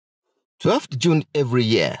12th June every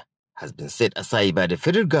year has been set aside by the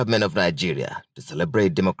federal government of Nigeria to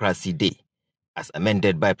celebrate Democracy Day, as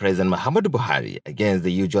amended by President Muhammadu Buhari against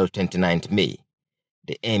the usual 29th May.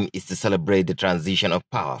 The aim is to celebrate the transition of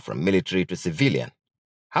power from military to civilian.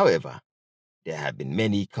 However, there have been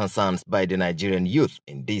many concerns by the Nigerian youth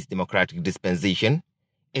in this democratic dispensation,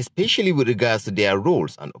 especially with regards to their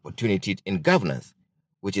roles and opportunities in governance,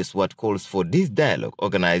 which is what calls for this dialogue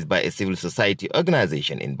organized by a civil society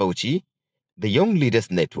organization in Bauchi, the Young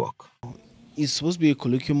Leaders Network. It's supposed to be a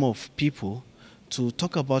colloquium of people to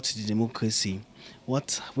talk about the democracy.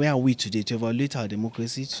 Where are we today? To evaluate our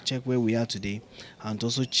democracy, to check where we are today, and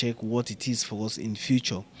also check what it is for us in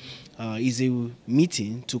future. Is a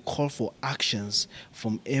meeting to call for actions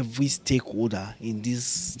from every stakeholder in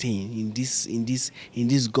this thing, in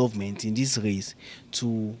this government, in this race,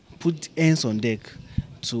 to put hands on deck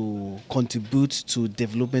to contribute to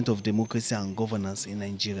development of democracy and governance in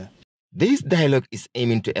Nigeria. This dialogue is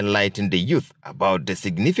aiming to enlighten the youth about the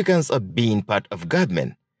significance of being part of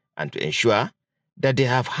government and to ensure that they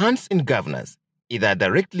have hands in governance, either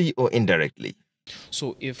directly or indirectly.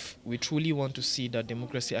 So if we truly want to see that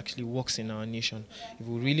democracy actually works in our nation, if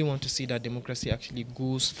we really want to see that democracy actually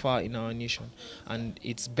goes far in our nation and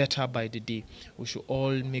it's better by the day, we should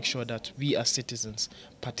all make sure that we as citizens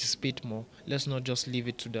participate more. Let's not just leave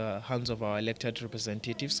it to the hands of our elected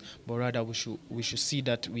representatives, but rather we should see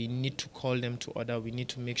that we need to call them to order. We need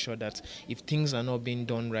to make sure that if things are not being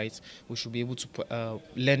done right, we should be able to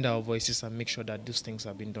lend our voices and make sure that those things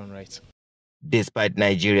are being done right. Despite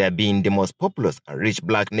Nigeria being the most populous and rich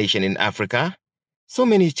black nation in Africa, so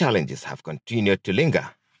many challenges have continued to linger.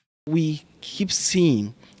 We keep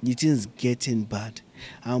seeing the things getting bad.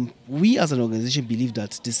 We as an organization believe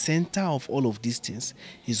that the center of all of these things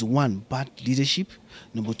is one, bad leadership,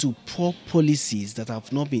 number two, poor policies that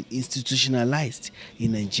have not been institutionalized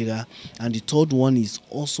in Nigeria, and the third one is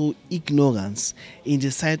also ignorance in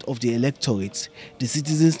the side of the electorate. The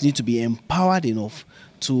citizens need to be empowered enough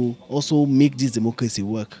to also make this democracy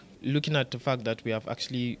work. Looking at the fact that we have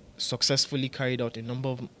actually successfully carried out a number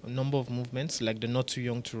of movements, like the Not Too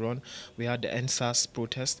Young to Run, we had the NSAS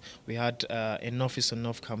protest, we had Enough is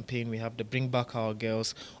Enough campaign, we have the Bring Back Our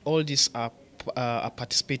Girls. All these are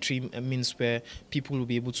participatory means where people will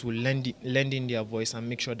be able to lend in their voice and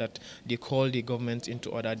make sure that they call the government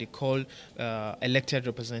into order, they call elected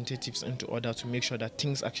representatives into order to make sure that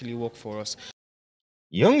things actually work for us.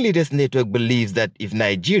 Young Leaders Network believes that if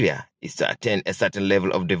Nigeria is to attain a certain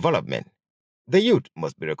level of development, the youth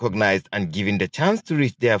must be recognized and given the chance to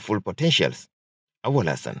reach their full potentials. Awal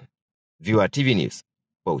Hassan, Viewer TV News,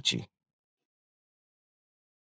 Bauchi.